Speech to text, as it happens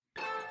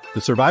the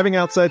Surviving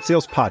Outside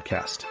Sales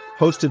podcast,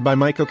 hosted by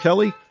Mike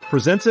O'Kelly,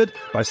 presented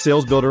by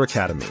Sales Builder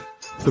Academy.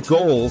 The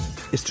goal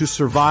is to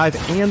survive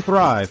and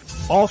thrive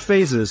all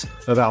phases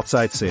of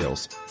outside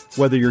sales,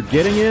 whether you're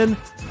getting in,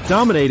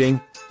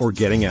 dominating, or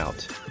getting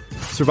out.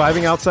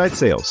 Surviving Outside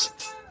Sales.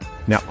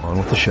 Now on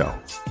with the show.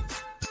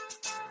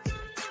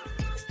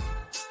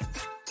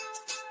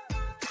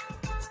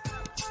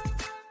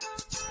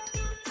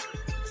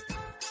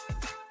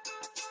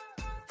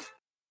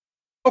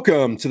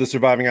 Welcome to the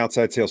Surviving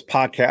Outside Sales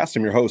podcast.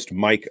 I'm your host,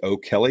 Mike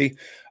O'Kelly.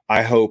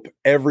 I hope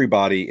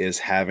everybody is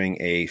having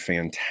a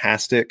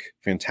fantastic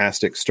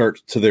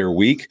start to their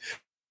week.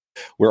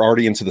 We're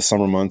already into the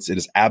summer months. It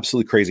is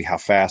absolutely crazy how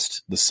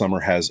fast the summer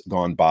has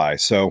gone by.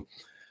 So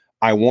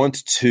I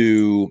want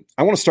to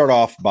start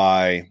off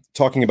by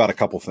talking about a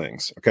couple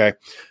things, okay?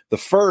 The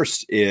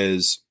first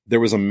is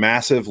there was a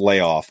massive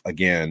layoff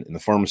again in the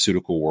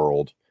pharmaceutical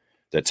world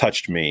that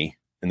touched me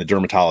in the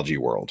dermatology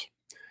world.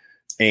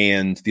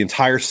 And the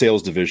entire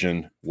sales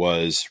division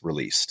was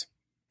released.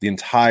 And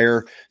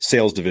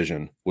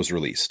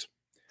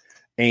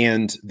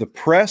the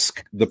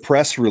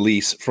press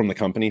release from the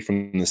company,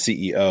 from the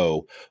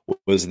CEO,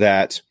 was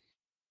that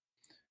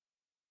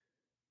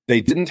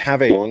they didn't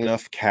have a long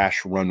enough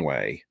cash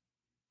runway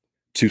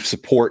to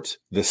support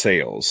the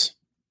sales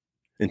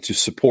and to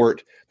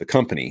support the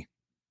company.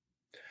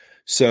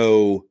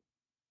 So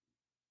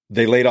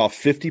they laid off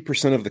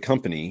 50% of the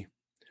company,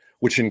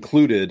 which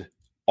included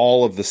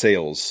all of the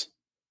sales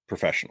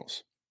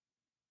professionals,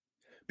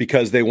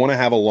 because they want to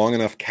have a long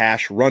enough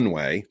cash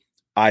runway,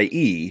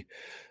 i.e.,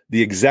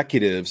 the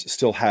executives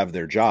still have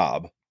their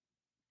job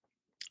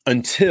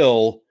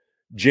until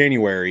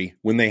January,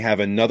 when they have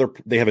a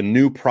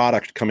new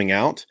product coming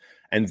out,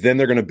 and then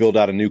they're going to build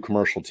out a new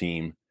commercial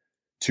team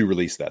to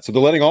release that. So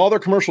they're letting all their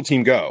commercial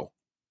team go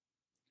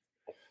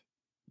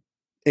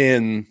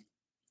in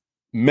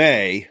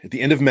May, at the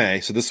end of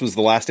May. So this was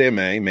the last day of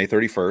May, May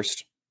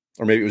 31st.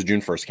 Or maybe it was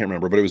June 1st, I can't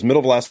remember, but it was middle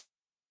of last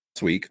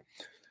week.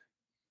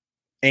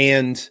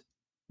 And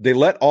they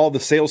let all the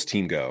sales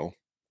team go,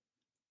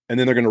 and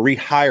then they're going to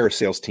rehire a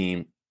sales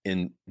team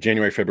in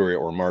January, February,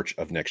 or March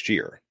of next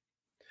year.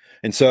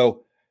 And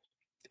so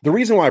the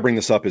reason why I bring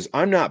this up is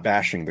I'm not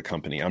bashing the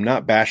company. I'm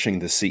not bashing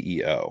the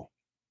CEO.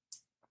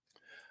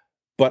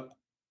 But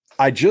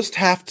I just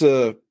have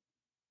to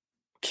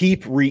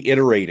keep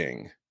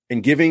reiterating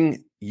and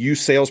giving you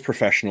sales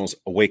professionals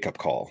a wake-up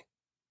call.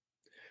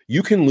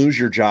 You can lose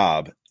your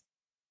job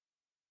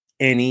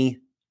any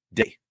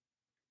day,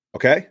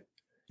 okay?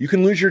 You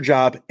can lose your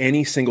job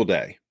any single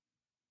day,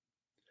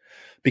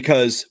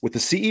 because what the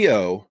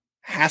CEO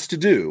has to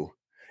do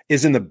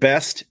is in the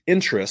best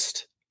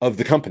interest of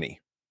the company.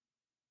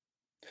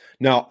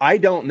 Now, I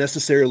don't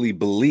necessarily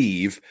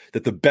believe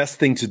that the best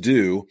thing to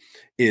do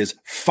is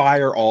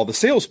fire all the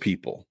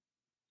salespeople.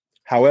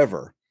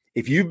 However,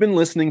 if you've been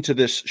listening to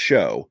this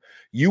show,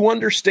 you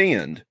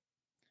understand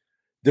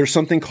there's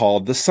something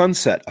called the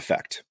sunset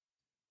effect.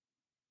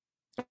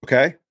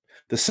 Okay?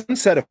 The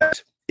sunset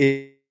effect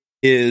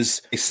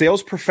is a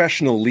sales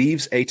professional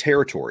leaves a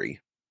territory.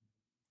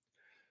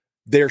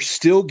 They're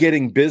still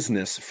getting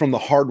business from the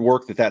hard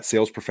work that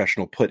sales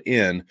professional put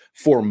in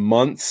for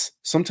months,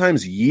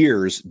 sometimes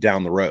years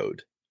down the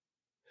road.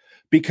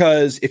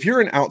 Because if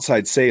you're in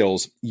outside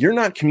sales, you're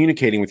not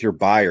communicating with your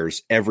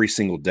buyers every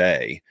single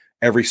day,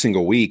 every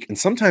single week, and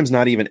sometimes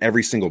not even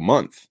every single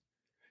month.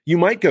 You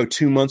might go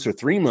 2 months or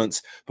 3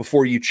 months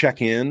before you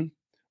check in,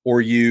 or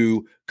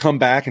you come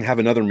back and have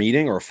another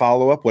meeting or a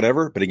follow-up,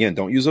 whatever. But again,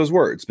 don't use those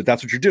words, but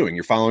that's what you're doing.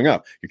 You're following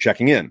up. You're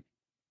checking in.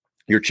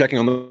 You're checking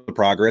on the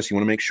progress. You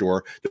want to make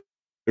sure that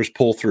there's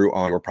pull-through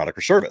on your product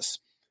or service.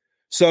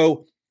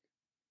 So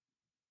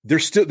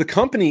the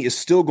company is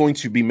still going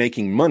to be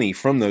making money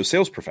from those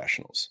sales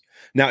professionals.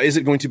 Now, is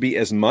it going to be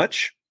as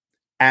much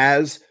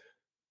as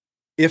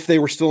if they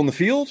were still in the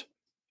field?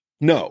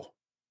 No.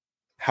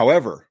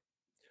 However,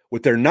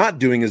 what they're not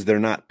doing is they're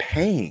not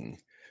paying.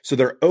 So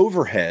their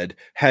overhead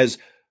has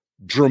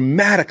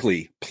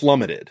dramatically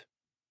plummeted.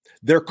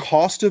 Their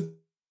cost of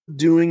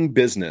doing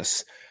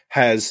business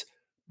has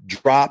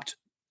dropped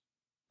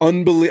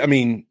unbelievably. I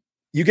mean,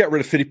 you get rid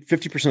of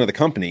 50% of the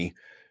company,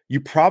 you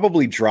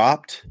probably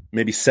dropped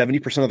maybe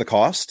 70% of the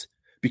cost,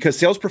 because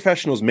sales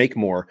professionals make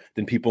more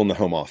than people in the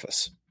home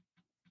office.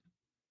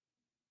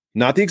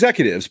 Not the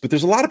executives, but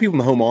there's a lot of people in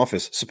the home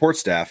office, support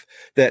staff,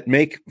 that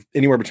make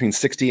anywhere between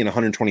 $60,000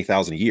 and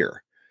 $120,000 a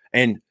year.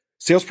 And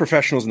sales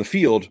professionals in the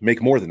field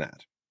make more than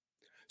that.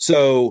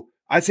 So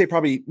I'd say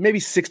probably maybe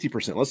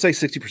 60%. Let's say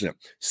 60%.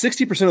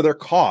 60% of their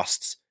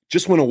costs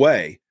just went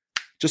away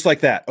just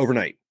like that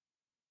overnight.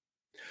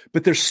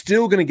 But they're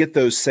still going to get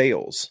those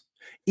sales.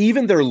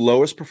 Even their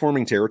lowest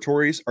performing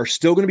territories are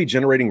still going to be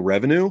generating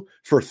revenue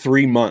for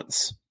 3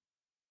 months,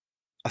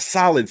 a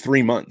solid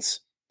 3 months.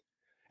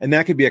 And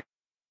that could be a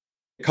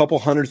couple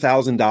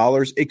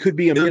 $100,000. It could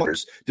be $1 million,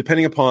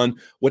 depending upon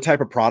what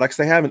type of products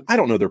they have. And I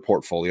don't know their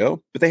portfolio,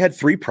 but they had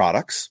 3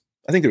 products.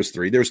 I think there was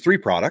 3. There was 3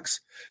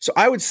 products. So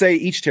I would say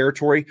each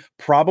territory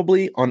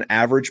probably on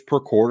average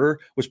per quarter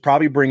was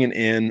probably bringing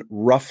in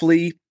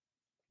roughly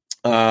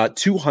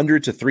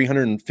 $200,000 to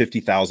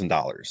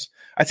 $350,000.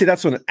 I'd say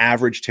that's what an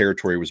average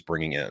territory was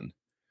bringing in.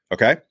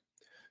 Okay.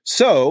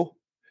 So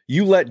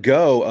you let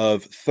go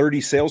of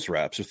 30 sales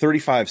reps or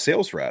 35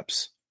 sales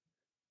reps.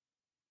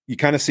 You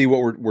kind of see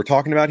what we're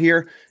talking about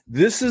here.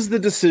 This is the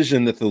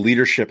decision that the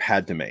leadership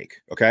had to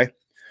make. Okay.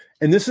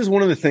 And this is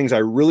one of the things I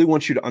really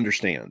want you to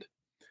understand.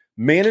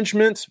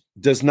 Management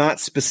does not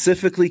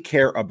specifically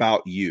care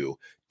about you.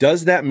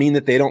 Does that mean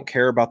that they don't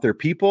care about their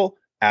people?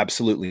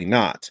 Absolutely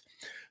not.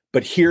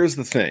 But here's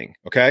the thing,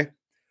 okay?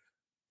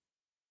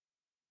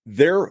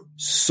 Their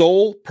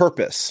sole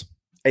purpose,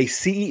 a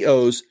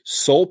CEO's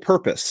sole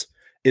purpose,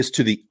 is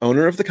to the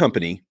owner of the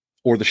company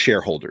or the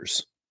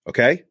shareholders,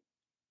 okay?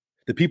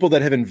 The people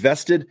that have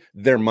invested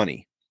their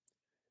money.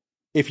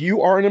 If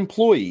you are an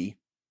employee,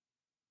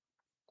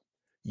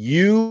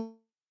 you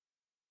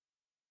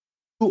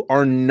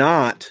are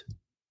not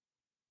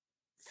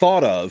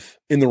thought of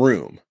in the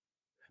room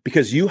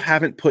because you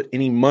haven't put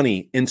any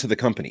money into the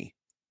company.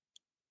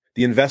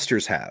 The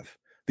investors have.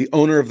 The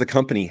owner of the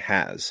company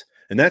has.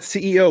 And that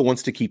CEO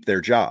wants to keep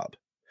their job.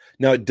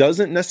 Now, it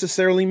doesn't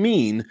necessarily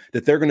mean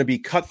that they're going to be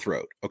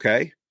cutthroat,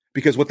 okay?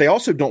 Because what they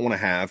also don't want to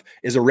have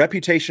is a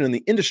reputation in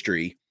the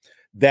industry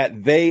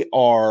that they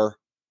are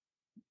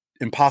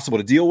impossible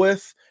to deal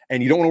with,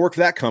 and you don't want to work for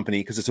that company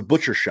because it's a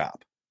butcher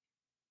shop.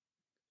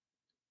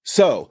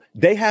 So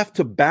they have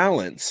to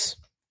balance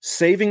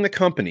saving the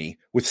company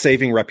with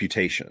saving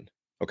reputation,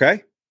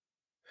 okay?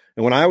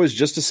 And when I was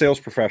just a sales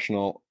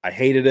professional, I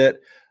hated it.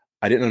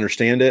 I didn't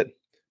understand it.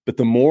 But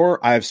the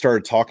more I've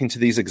started talking to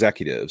these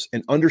executives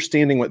and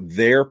understanding what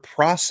their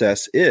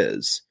process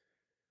is,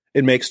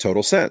 it makes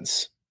total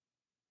sense.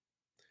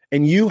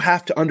 And you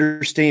have to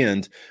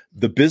understand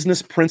the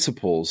business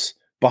principles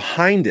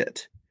behind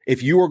it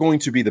if you are going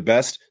to be the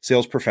best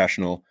sales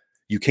professional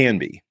you can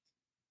be.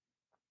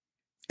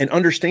 And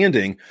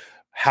understanding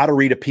how to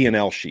read a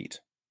P&L sheet.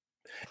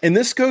 And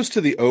this goes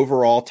to the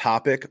overall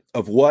topic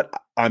of what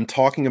I'm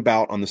talking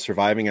about on the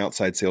Surviving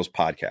Outside Sales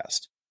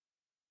podcast.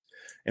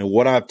 And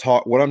what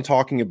I'm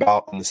talking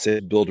about on the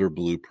Sales Builder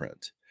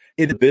Blueprint.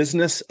 In the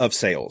business of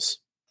sales.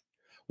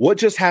 What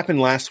just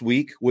happened last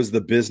week was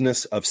the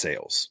business of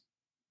sales.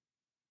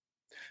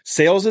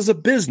 Sales as a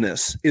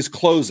business is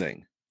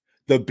closing.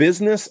 The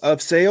business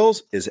of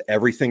sales is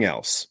everything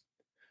else.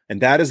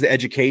 And that is the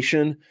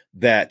education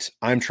that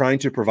I'm trying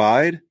to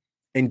provide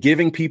and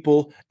giving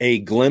people a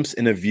glimpse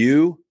and a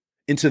view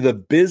into the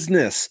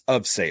business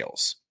of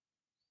sales.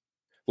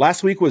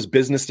 Last week was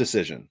business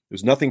decision. It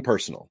was nothing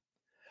personal.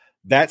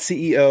 That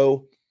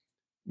CEO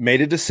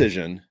made a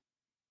decision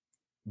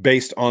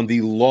based on the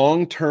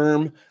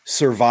long-term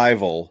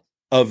survival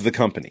of the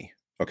company.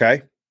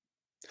 Okay?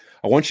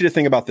 I want you to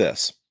think about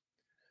this.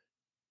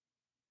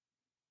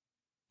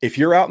 If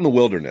you're out in the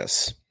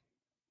wilderness,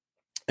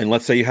 and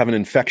let's say you have an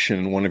infection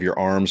in one of your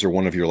arms or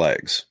one of your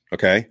legs,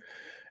 okay?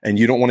 And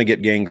you don't want to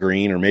get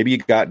gangrene, or maybe you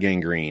got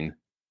gangrene.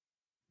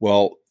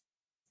 Well,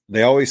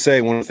 they always say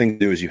one of the things to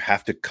do is you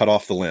have to cut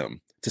off the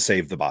limb to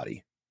save the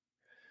body.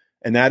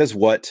 And that is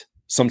what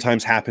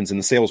sometimes happens in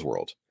the sales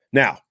world.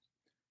 Now,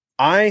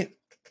 I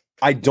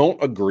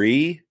don't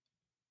agree,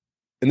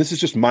 and this is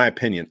just my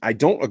opinion, I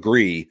don't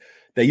agree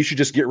that you should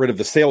just get rid of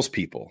the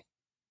salespeople.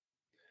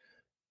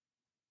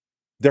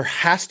 There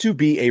has to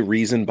be a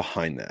reason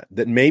behind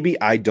that maybe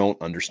I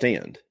don't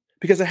understand,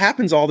 because it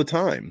happens all the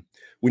time.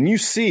 When you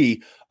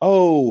see,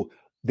 oh,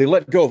 they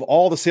let go of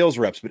all the sales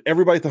reps, but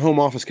everybody at the home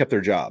office kept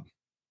their job.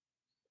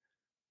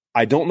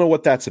 I don't know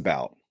what that's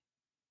about.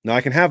 Now,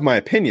 I can have my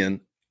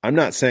opinion. I'm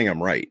not saying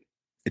I'm right.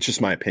 It's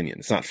just my opinion.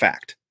 It's not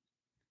fact.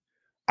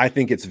 I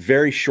think it's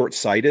very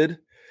short-sighted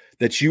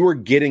that you are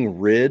getting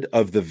rid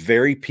of the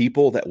very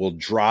people that will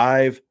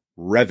drive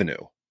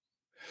revenue.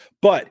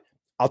 But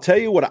I'll tell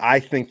you what I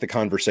think the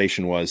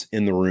conversation was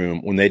in the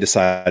room when they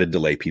decided to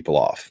lay people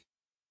off.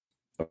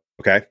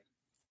 Okay.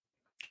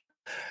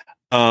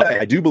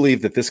 I do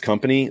believe that this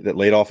company that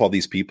laid off all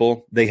these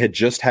people, they had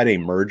just had a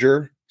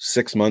merger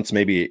 6 months,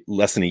 maybe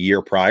less than a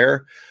year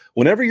prior.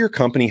 Whenever your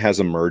company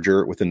has a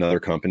merger with another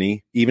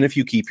company, even if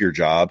you keep your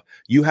job,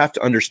 you have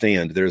to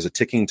understand there's a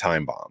ticking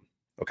time bomb.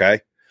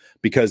 Okay.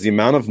 Because the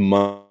amount of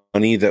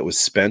money that was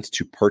spent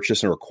to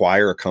purchase and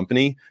acquire a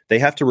company, they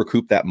have to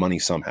recoup that money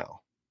somehow.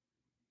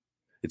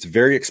 It's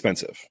very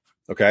expensive.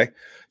 Okay.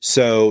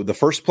 So the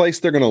first place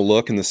they're going to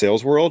look in the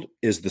sales world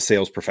is the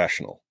sales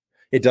professional.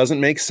 It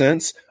doesn't make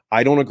sense.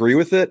 I don't agree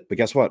with it, but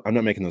guess what? I'm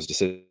not making those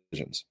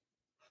decisions.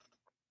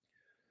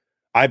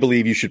 I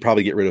believe you should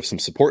probably get rid of some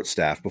support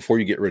staff before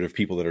you get rid of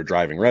people that are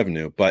driving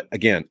revenue. But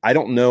again, I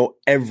don't know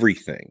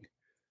everything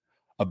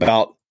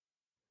about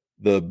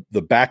the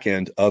back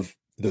end of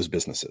those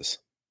businesses.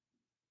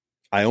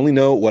 I only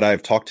know what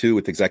I've talked to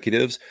with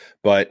executives,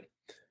 but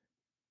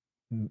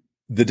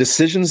the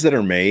decisions that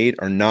are made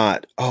are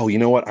not, oh, you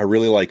know what? I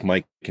really like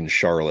Mike and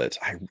Charlotte.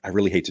 I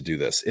really hate to do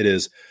this. It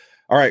is,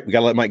 all right, we got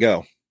to let Mike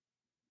go.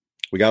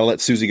 We got to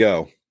let Susie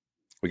go.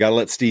 We got to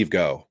let Steve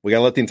go. We got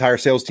to let the entire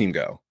sales team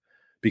go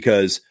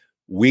because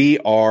we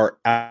are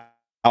out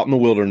in the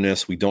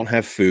wilderness. We don't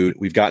have food.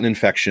 We've got an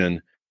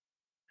infection.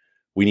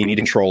 We need to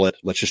control it.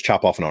 Let's just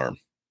chop off an arm.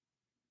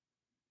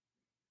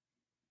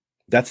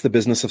 That's the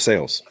business of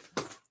sales.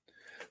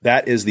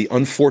 That is the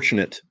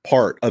unfortunate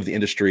part of the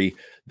industry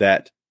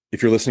that,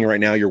 if you're listening right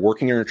now, you're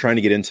working or trying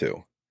to get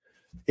into.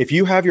 If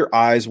you have your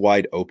eyes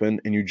wide open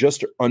and you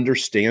just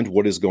understand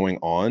what is going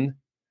on,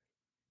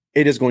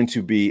 it is going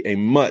to be a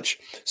much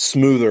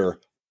smoother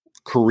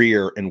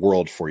career and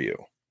world for you.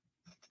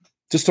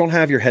 Just don't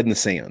have your head in the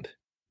sand.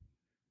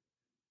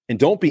 And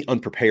don't be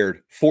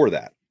unprepared for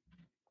that.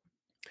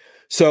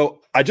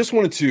 So I just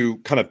wanted to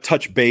kind of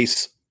touch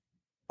base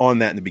on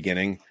that in the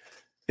beginning.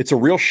 It's a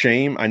real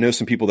shame. I know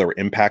some people that were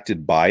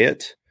impacted by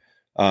it.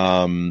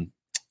 And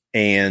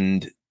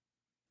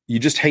you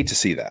just hate to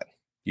see that.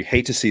 You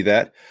hate to see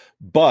that.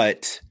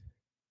 But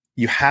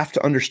you have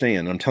to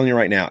understand, I'm telling you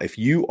right now, if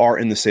you are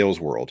in the sales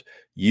world,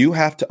 you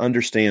have to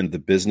understand the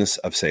business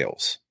of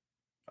sales.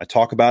 I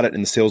talk about it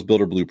in the Sales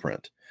Builder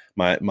Blueprint,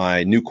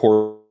 my new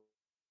course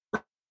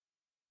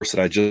that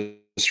I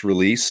just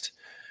released.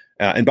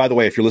 And by the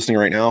way, if you're listening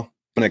right now, I'm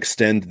going to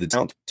extend the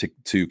discount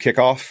to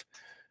kickoff.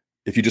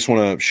 If you just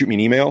want to shoot me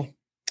an email,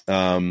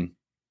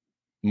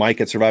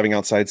 Mike at Surviving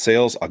Outside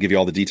Sales, I'll give you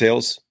all the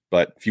details.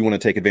 But if you want to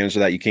take advantage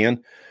of that, you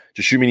can.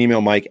 Just shoot me an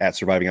email, Mike at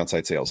Surviving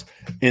Outside Sales.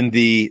 In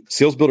the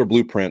Sales Builder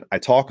Blueprint, I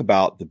talk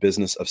about the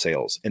business of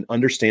sales and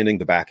understanding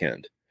the back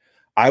end.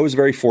 I was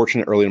very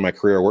fortunate early in my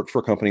career. I worked for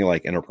a company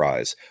like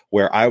Enterprise,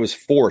 where I was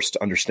forced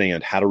to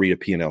understand how to read a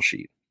P&L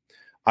sheet.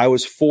 I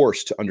was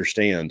forced to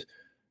understand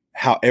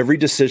how every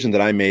decision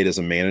that I made as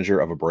a manager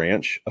of a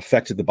branch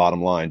affected the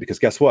bottom line, because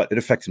guess what? It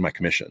affected my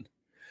commission.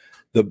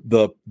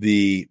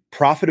 The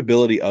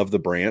profitability of the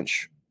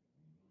branch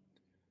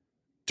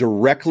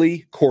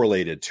directly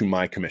correlated to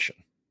my commission.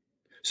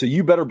 So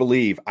you better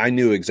believe I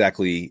knew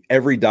exactly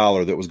every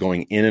dollar that was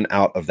going in and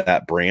out of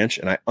that branch,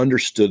 and I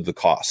understood the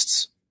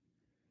costs.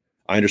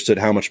 I understood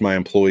how much my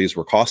employees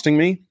were costing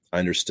me. I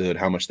understood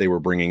how much they were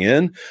bringing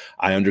in.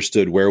 I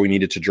understood where we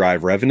needed to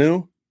drive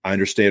revenue. I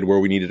understood where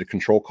we needed to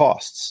control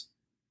costs.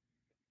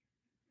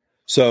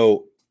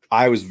 So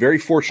I was very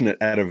fortunate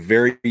at a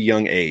very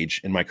young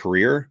age in my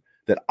career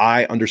that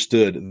I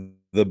understood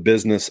the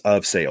business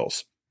of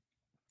sales.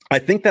 I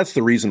think that's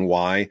the reason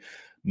why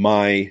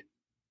my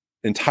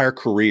entire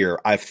career,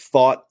 I've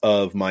thought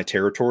of my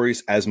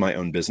territories as my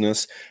own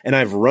business, and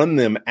I've run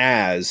them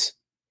as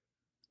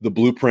the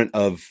blueprint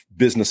of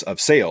business of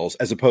sales,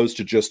 as opposed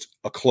to just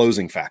a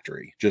closing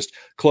factory, just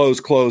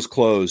close,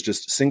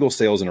 just single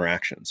sales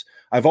interactions.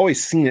 I've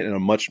always seen it in a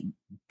much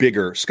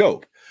bigger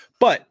scope,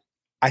 but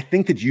I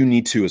think that you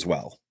need to as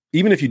well.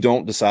 Even if you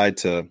don't decide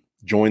to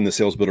join the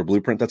Sales Builder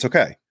Blueprint, that's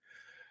okay.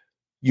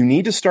 You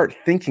need to start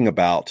thinking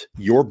about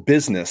your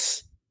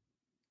business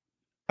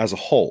as a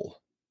whole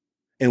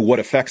and what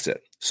affects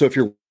it. So if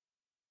you're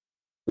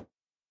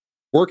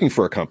working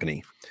for a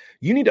company,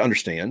 you need to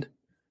understand,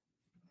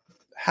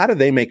 how do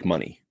they make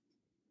money?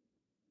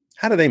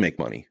 How do they make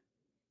money?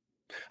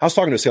 I was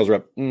talking to a sales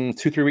rep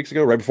 2-3 weeks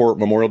ago, right before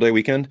Memorial Day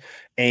weekend,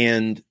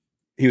 and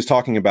he was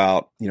talking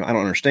about, I don't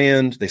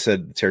understand. They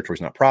said the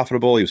territory's not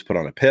profitable. He was put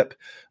on a PIP,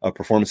 a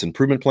performance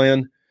improvement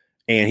plan,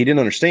 and he didn't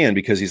understand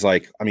because he's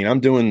like, I'm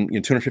doing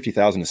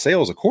 $250,000 in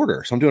sales a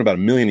quarter, so I'm doing about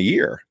 $1 million a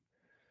year.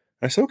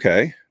 I said,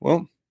 okay,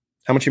 well,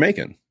 how much are you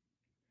making?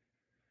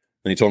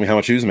 And he told me how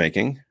much he was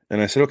making, and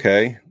I said,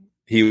 okay.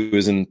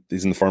 He's in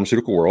the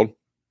pharmaceutical world,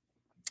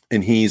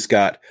 and he's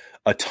got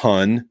a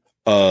ton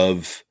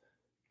of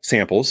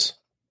samples.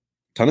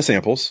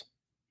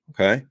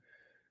 Okay.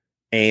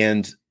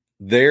 And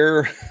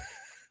this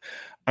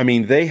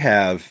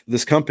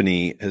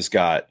company has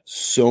got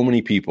so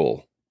many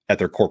people at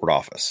their corporate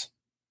office.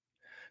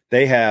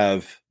 They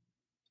have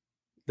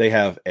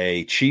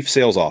a chief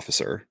sales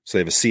officer. So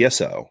they have a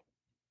CSO.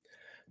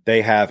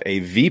 They have a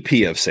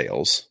VP of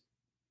sales.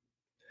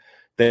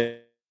 They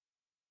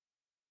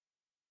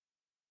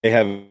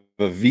have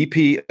a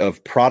VP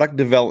of product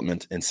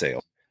development and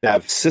sales. They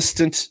have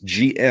assistant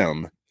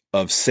GM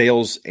of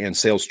sales and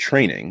sales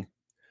training.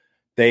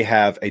 They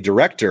have a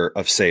director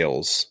of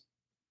sales.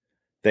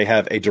 They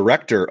have a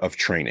director of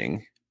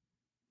training.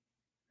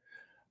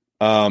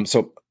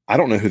 So I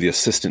don't know who the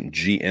assistant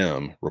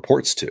GM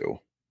reports to.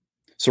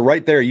 So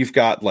right there, you've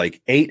got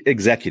like 8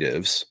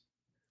 executives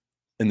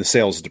in the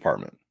sales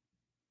department.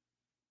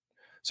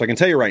 So I can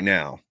tell you right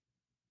now,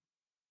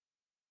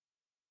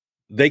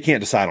 they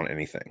can't decide on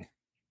anything.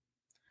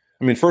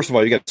 First of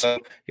all, you got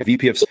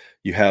VP of,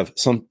 you have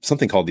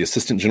something called the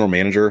assistant general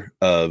manager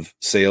of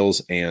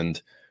sales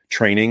and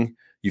training.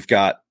 You've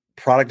got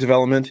product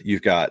development.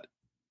 You've got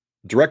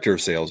director of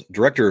sales,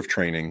 director of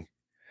training.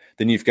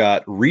 Then you've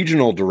got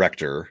regional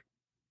director.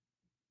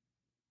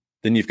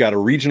 Then you've got a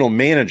regional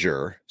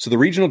manager. So the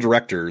regional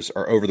directors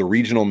are over the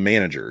regional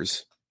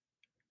managers.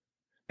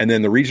 And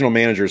then the regional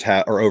managers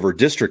are over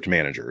district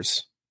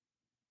managers.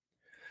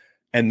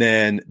 And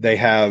then they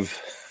have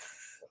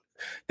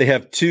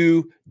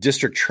 2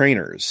 district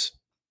trainers.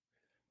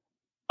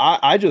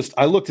 I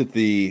looked at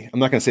I'm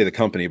not going to say the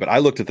company, but I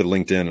looked at the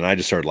LinkedIn and I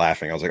just started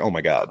laughing. I was like, oh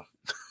my God.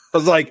 I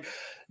was like,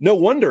 no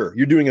wonder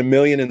you're doing $1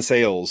 million in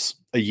sales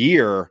a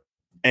year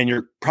And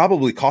you're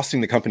probably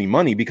costing the company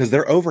money because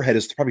their overhead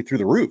is probably through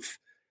the roof.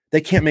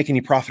 They can't make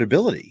any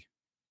profitability.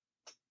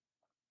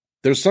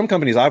 There's some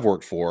companies I've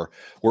worked for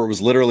where it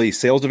was literally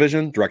sales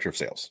division, director of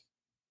sales.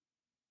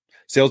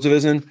 Sales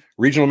division,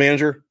 regional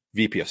manager,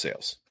 VP of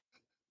sales.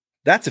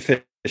 That's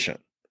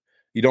efficient.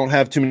 You don't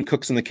have too many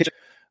cooks in the kitchen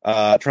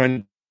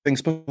trying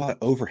things, but a lot of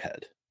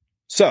overhead.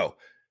 So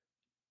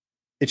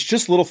it's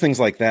just little things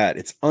like that.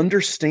 It's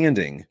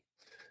understanding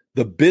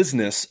the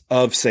business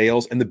of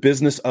sales and the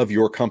business of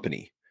your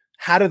company.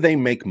 How do they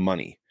make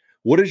money?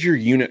 What is your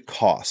unit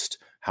cost?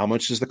 How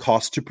much is the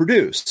cost to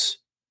produce?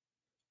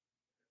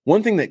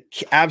 One thing that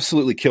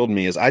absolutely killed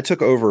me is I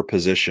took over a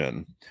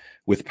position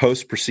with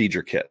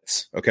post-procedure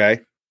kits, okay?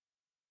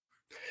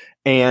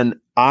 And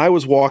I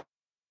was walking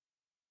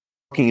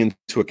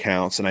into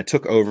accounts, and I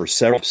took over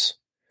several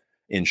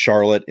in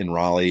Charlotte, in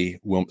Raleigh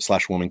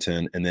 /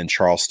 Wilmington, and then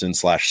Charleston /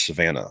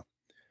 Savannah.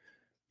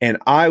 And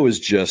I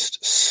was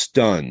just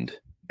stunned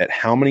at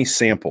how many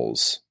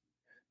samples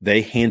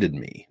they handed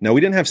me. Now,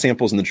 we didn't have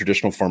samples in the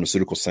traditional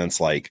pharmaceutical sense,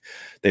 like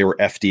they were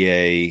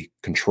FDA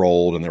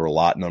controlled and there were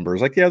lot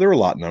numbers. Like, yeah, there were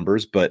lot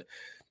numbers, but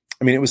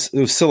I mean, it was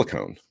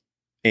silicone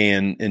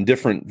and in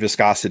different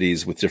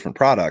viscosities with different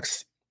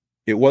products.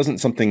 It wasn't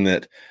something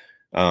that,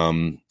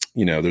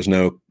 there's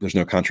no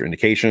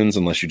contraindications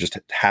unless you just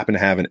happen to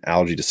have an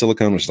allergy to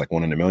silicone, which is like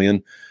 1 in a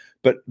million.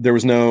 But there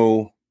was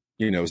no,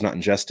 it was not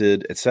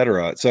ingested, et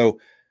cetera. So,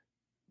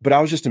 but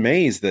I was just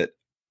amazed that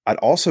I'd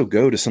also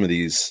go to some of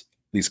these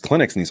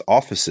clinics and these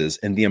offices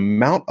and the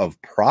amount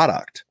of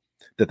product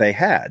that they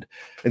had.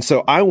 And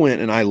so I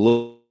went and I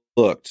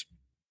looked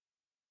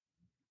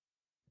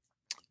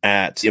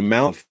at the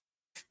amount of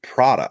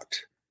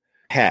product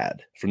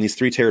had from these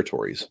 3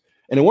 territories.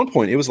 And at one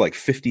point it was like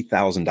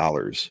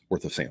 $50,000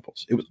 worth of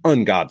samples. It was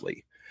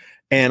ungodly.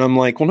 And I'm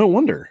like, well, no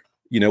wonder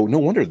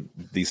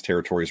these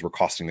territories were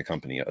costing the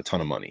company a ton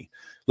of money.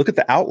 Look at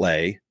the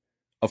outlay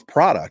of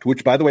product,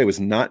 which by the way was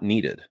not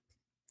needed.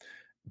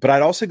 But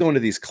I'd also go into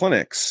these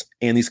clinics,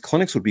 and these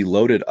clinics would be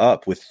loaded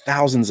up with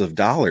thousands of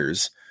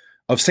dollars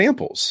of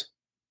samples.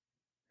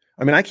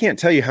 I mean, I can't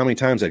tell you how many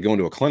times I'd go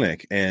into a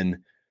clinic and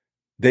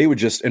they would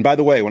just, and by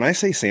the way, when I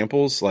say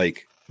samples,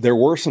 like there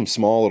were some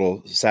small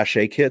little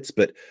sachet kits,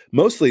 but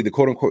mostly the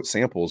quote unquote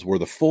samples were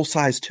the full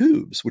size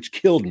tubes, which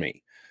killed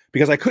me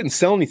because I couldn't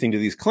sell anything to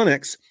these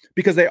clinics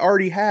because they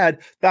already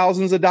had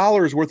thousands of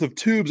dollars worth of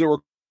tubes that were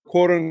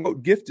quote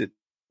unquote gifted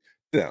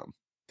to them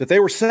that they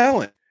were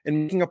selling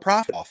and making a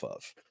profit off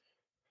of.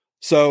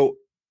 So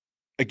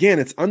again,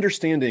 it's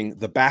understanding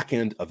the back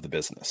end of the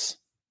business,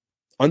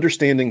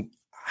 understanding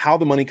how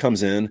the money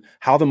comes in,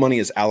 how the money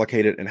is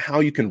allocated, and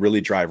how you can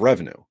really drive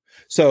revenue.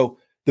 So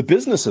the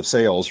business of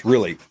sales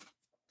really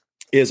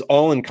is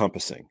all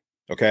encompassing.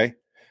 Okay.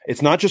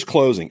 It's not just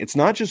closing. It's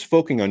not just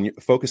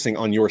focusing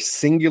on your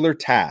singular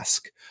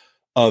task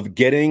of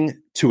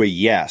getting to a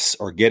yes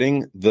or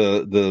getting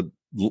the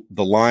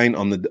line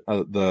on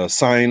the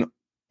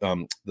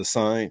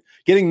sign,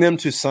 getting them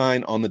to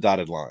sign on the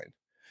dotted line.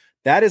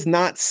 That is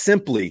not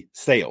simply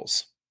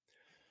sales.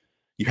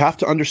 You have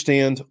to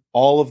understand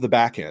all of the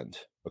back end.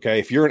 Okay.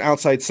 If you're in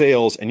outside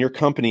sales and your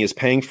company is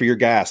paying for your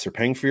gas, they're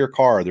paying for your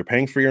car, they're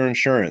paying for your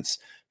insurance,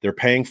 they're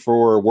paying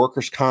for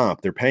workers' comp,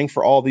 they're paying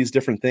for all these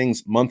different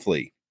things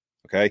monthly.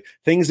 Okay.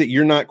 Things that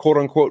you're not quote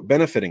unquote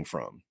benefiting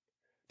from.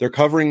 They're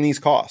covering these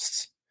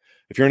costs.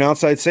 If you're in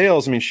outside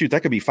sales, I mean, shoot,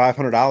 that could be $500,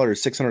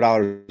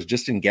 $600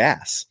 just in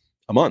gas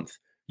a month,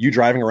 you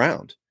driving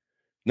around.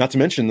 Not to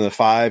mention the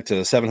 $500 to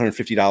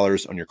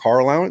 $750 on your car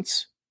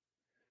allowance.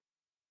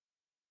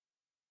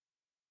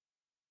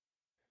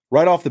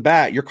 Right off the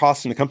bat, you're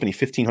costing the company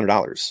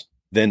 $1,500.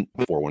 Then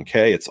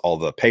 401k, it's all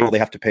the payroll they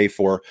have to pay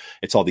for.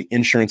 It's all the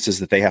insurances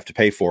that they have to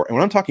pay for. And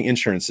when I'm talking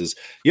insurances,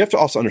 you have to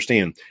also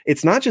understand,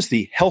 it's not just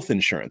the health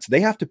insurance. They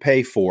have to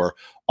pay for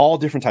all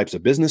different types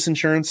of business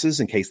insurances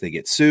in case they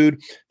get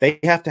sued. They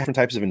have to have different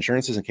types of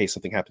insurances in case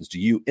something happens to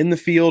you in the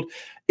field.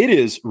 It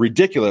is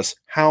ridiculous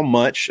how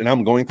much, and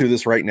I'm going through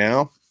this right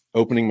now,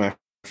 opening my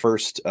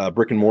first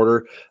brick and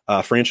mortar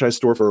franchise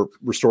store for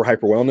Restore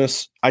Hyper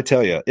Wellness. I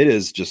tell you, it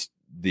is just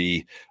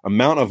the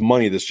amount of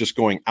money that's just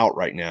going out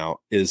right now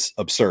is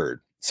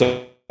absurd.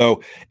 So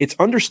it's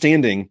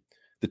understanding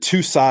the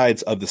two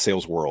sides of the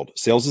sales world.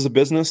 Sales is a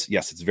business.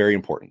 Yes, it's very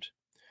important.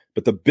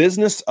 But the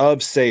business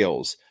of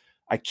sales,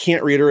 I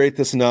can't reiterate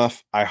this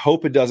enough. I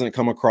hope it doesn't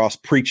come across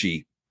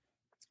preachy.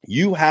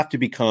 You have to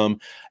become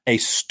a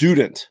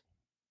student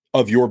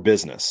of your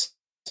business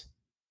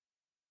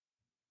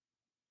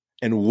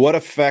and what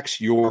affects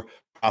your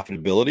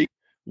profitability,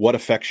 what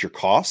affects your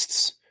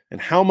costs, and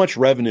how much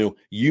revenue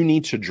you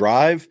need to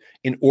drive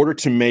in order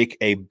to make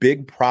a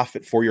big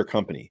profit for your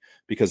company,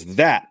 because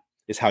that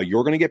is how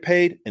you're going to get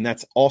paid. And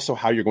that's also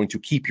how you're going to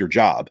keep your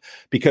job.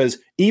 Because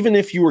even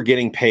if you were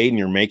getting paid and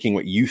you're making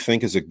what you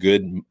think is a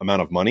good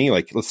amount of money,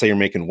 like let's say you're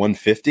making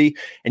 $150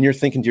 and you're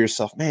thinking to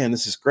yourself, man,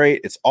 this is great.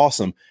 It's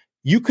awesome.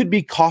 You could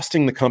be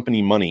costing the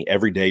company money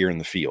every day you're in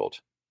the field.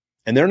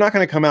 And they're not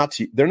going to come out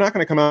to you. They're not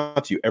going to come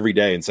out to you every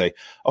day and say,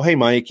 oh, hey,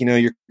 Mike,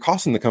 you're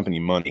costing the company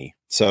money.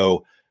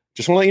 So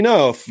just want to let you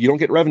know, if you don't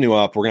get revenue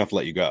up, we're going to have to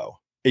let you go.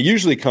 It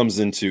usually comes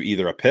into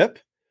either a PIP.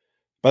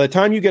 By the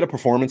time you get a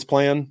performance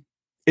plan,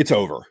 it's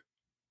over.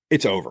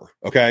 It's over.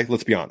 Okay.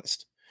 Let's be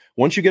honest.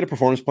 Once you get a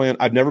performance plan,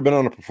 I've never been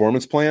on a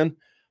performance plan,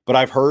 but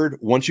I've heard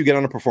once you get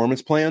on a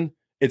performance plan,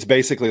 it's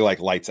basically like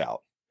lights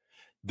out.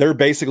 They're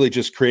basically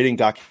just creating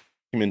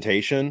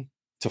documentation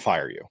to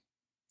fire you.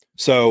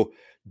 So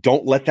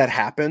don't let that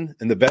happen.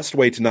 And the best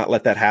way to not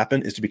let that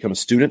happen is to become a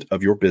student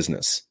of your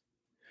business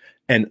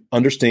and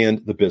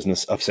understand the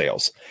business of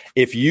sales.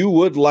 If you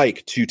would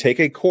like to take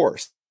a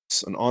course,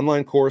 an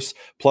online course,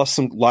 plus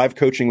some live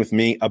coaching with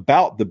me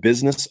about the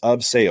business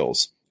of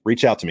sales,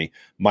 reach out to me,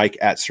 Mike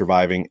at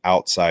Surviving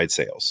Outside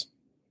Sales.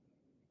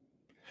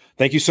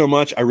 Thank you so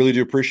much. I really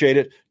do appreciate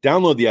it.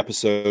 Download the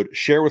episode,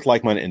 share with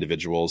like-minded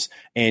individuals,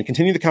 and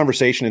continue the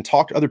conversation and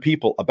talk to other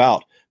people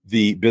about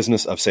the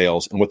business of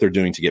sales and what they're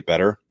doing to get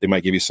better. They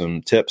might give you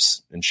some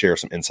tips and share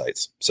some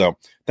insights. So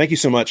thank you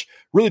so much.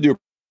 Really do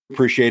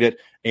appreciate it.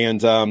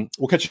 And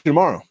we'll catch you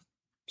tomorrow.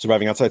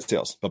 Surviving Outside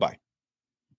Sales. Bye-bye.